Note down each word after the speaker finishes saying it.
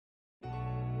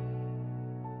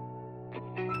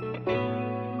What's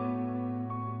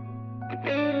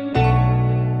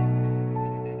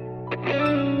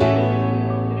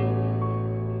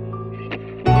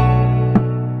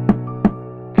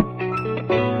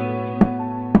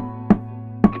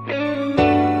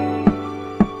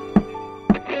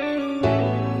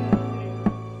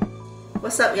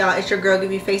up, y'all? It's your girl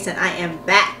Give You Face, and I am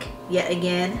back yet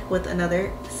again with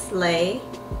another slay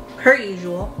per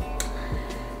usual.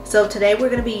 So today we're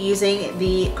going to be using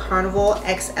the Carnival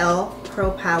XL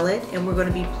Pro palette, and we're going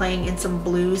to be playing in some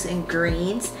blues and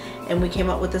greens, and we came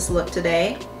up with this look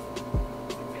today.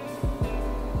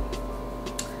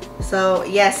 So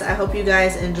yes, I hope you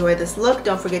guys enjoy this look.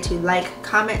 Don't forget to like,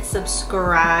 comment,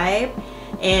 subscribe,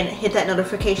 and hit that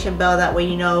notification bell. That way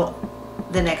you know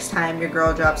the next time your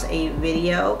girl drops a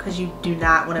video, because you do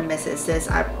not want to miss it, sis.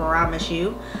 I promise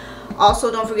you. Also,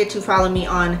 don't forget to follow me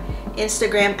on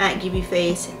Instagram at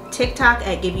giveyouface, TikTok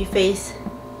at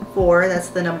giveyouface4, that's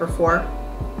the number 4.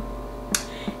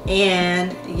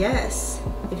 And yes,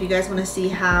 if you guys want to see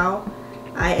how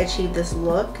I achieve this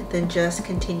look, then just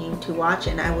continue to watch,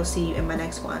 and I will see you in my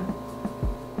next one.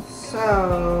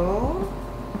 So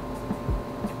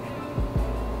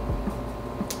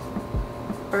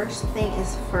first thing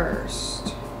is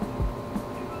first,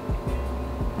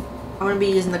 I'm going to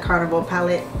be using the Carnival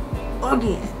palette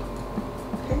again. Okay.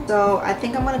 So I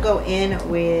think I'm going to go in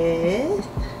with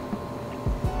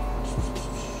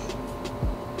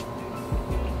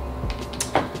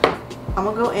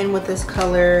this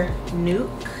color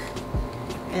Nuke,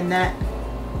 and that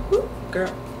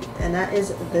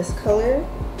is this color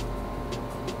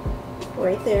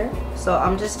right there. So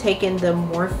I'm just taking the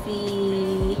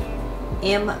Morphe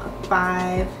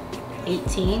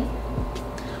M518.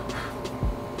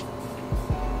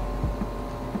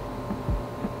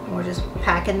 We're just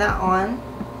packing that on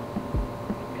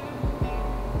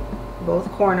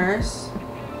both corners.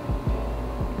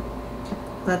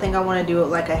 I think I want to do it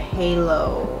like a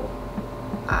halo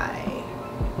eye.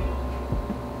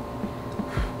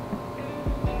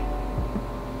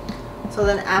 So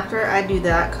then after I do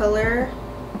that color,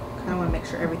 I kind of want to make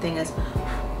sure everything is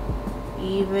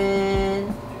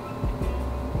even.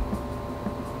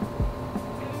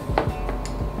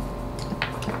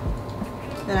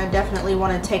 Then I definitely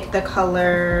want to take the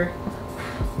color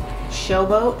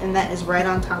Showboat, and that is right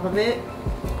on top of it.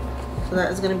 So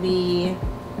that is going to be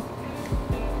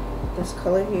this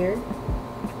color here,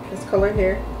 this color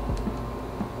here.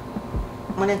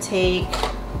 I'm going to take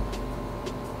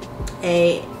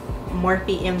a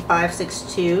Morphe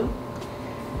M562.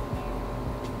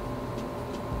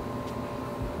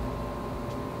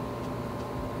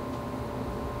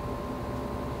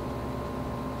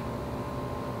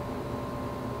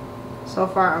 So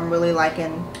far I'm really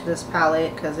liking this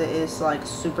palette because it is like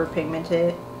super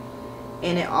pigmented,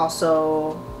 and it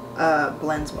also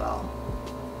blends well.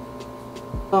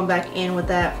 Going back in with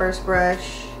that first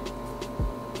brush,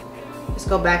 just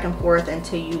go back and forth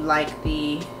until you like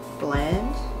the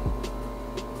blend.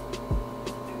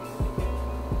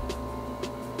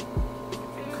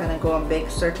 Kind of go in big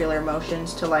circular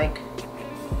motions to like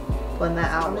blend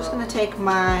that out. I'm just going to take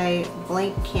my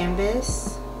blank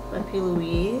canvas by P.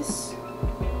 Louise.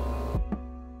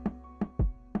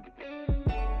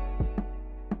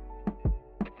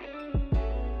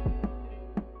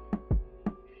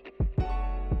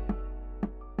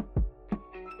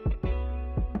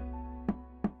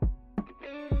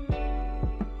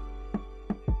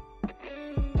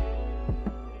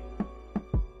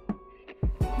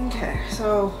 Okay,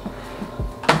 so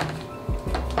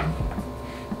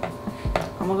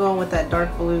I'm gonna go in with that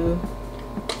dark blue,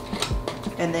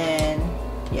 and then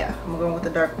yeah, I'm gonna go in with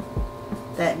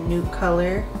that nude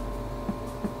color,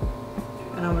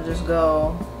 and I'm gonna just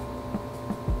go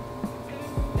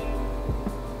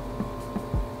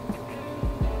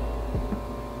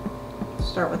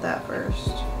start with that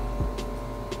first.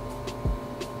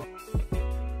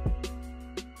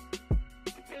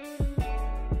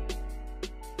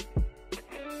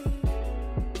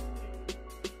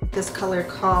 This color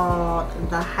called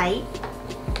The Height.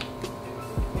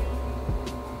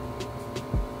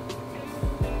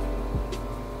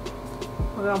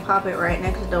 We're gonna pop it right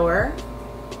next door.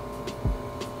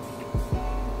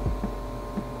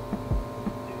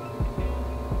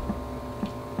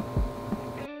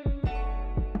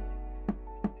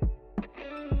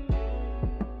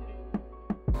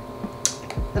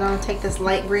 Then I'll take this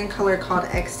light green color called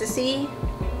Ecstasy.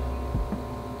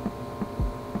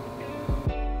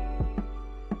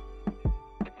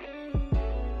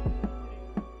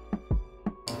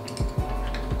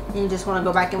 You just want to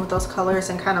go back in with those colors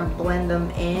and kind of blend them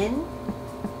in.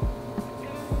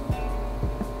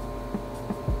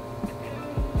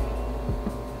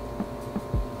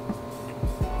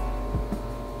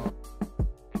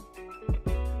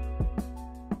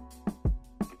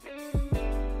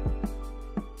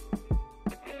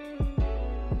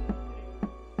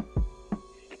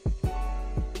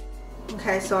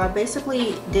 Okay, so I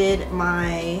basically did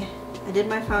my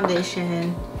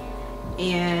foundation,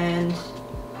 and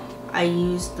I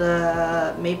used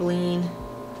the Maybelline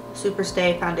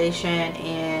Superstay foundation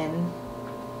in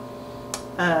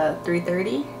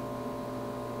 330.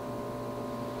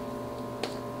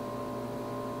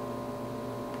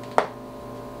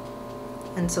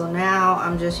 And so now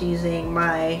I'm just using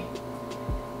my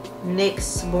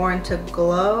NYX Born to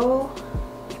Glow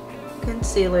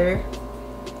concealer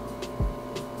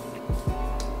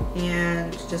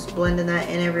and just blending that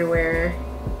in everywhere.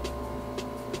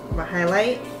 My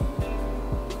highlight,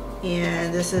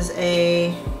 and this is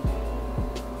a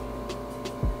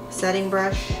setting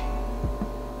brush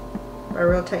by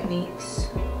Real Techniques.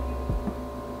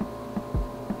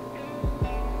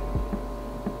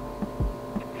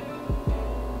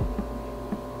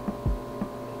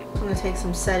 I'm going to take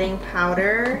some setting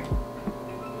powder.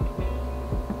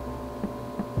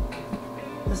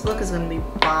 This look is going to be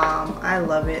bomb. I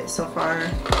love it so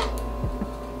far.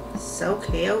 So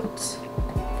cute.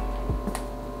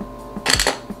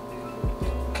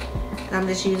 And I'm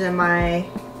just using my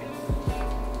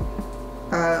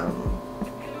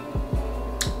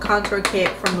contour kit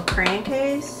from the crayon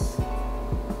case.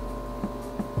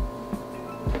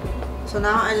 So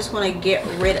now I just want to get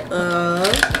rid of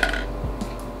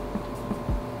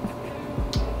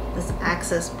this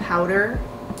excess powder.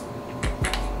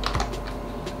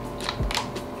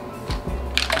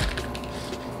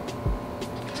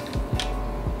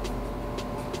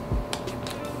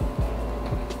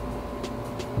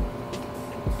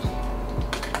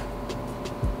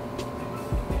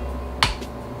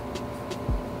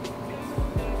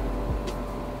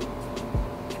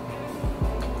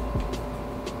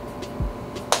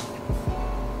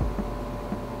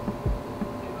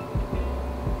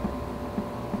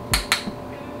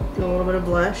 Do a little bit of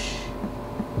blush.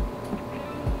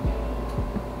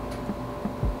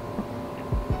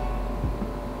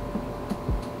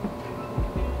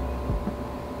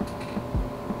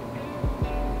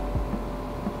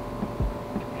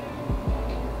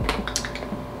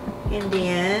 And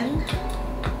then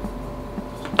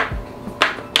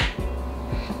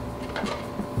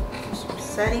some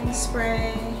setting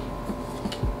spray.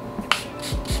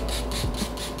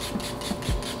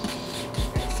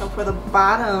 So for the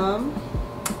bottom,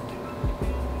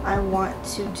 I want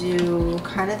to do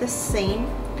kind of the same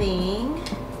thing.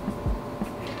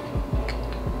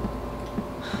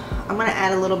 I'm gonna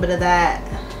add a little bit of that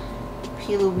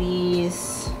P.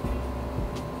 Louise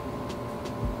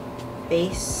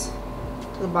base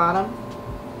to the bottom.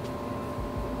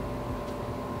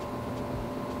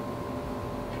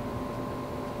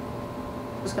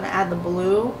 Just gonna add the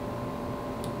blue.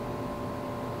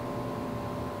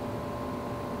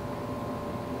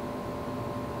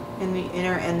 In the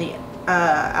inner and the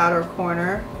outer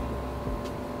corner.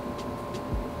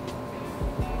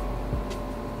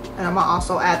 And I'm gonna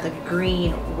also add the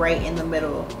green right in the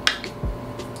middle.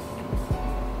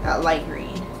 That light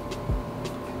green.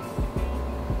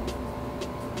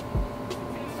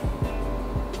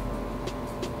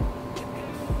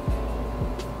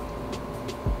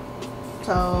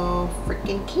 So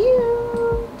freaking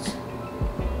cute.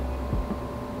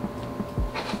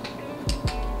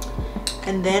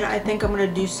 And then I think I'm gonna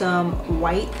do some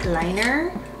white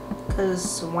liner,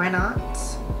 because why not?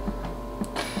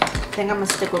 I think I'm gonna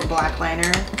stick with black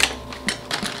liner.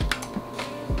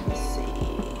 Let's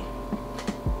see.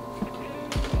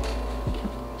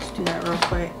 Let's do that real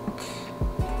quick.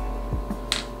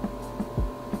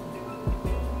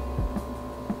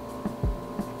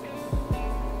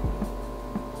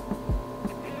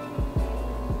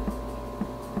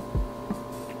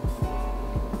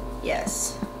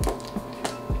 Yes.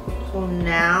 So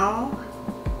now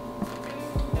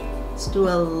let's do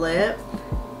a lip,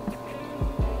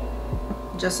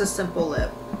 just a simple lip.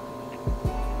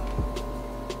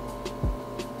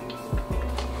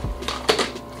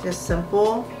 Just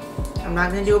simple. I'm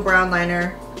not gonna do a brown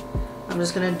liner. I'm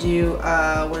just gonna do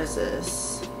what is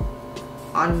this?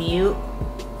 On Mute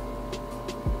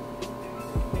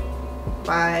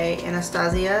by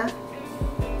Anastasia.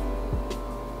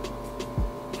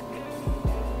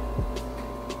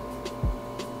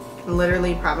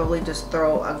 Literally probably just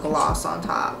throw a gloss on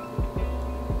top.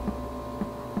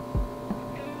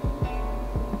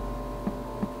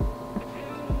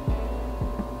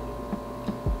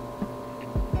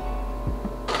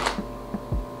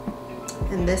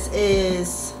 And this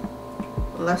is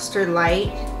Luster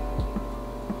Light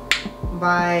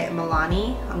by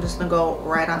Milani. I'm just gonna go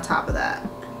right on top of that.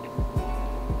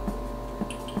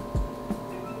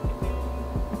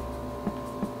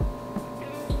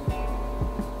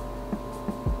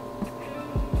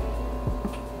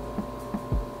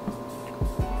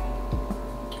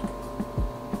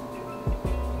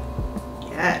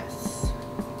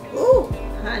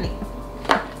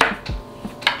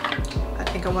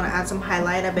 think I want to add some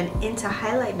highlight. I've been into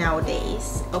highlight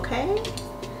nowadays, okay?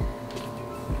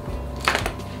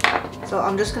 So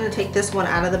I'm just going to take this one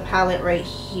out of the palette right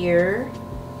here.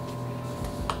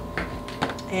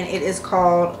 And it is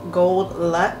called Gold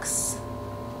Luxe.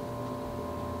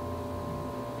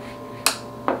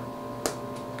 I'm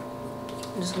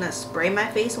just going to spray my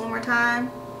face one more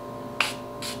time.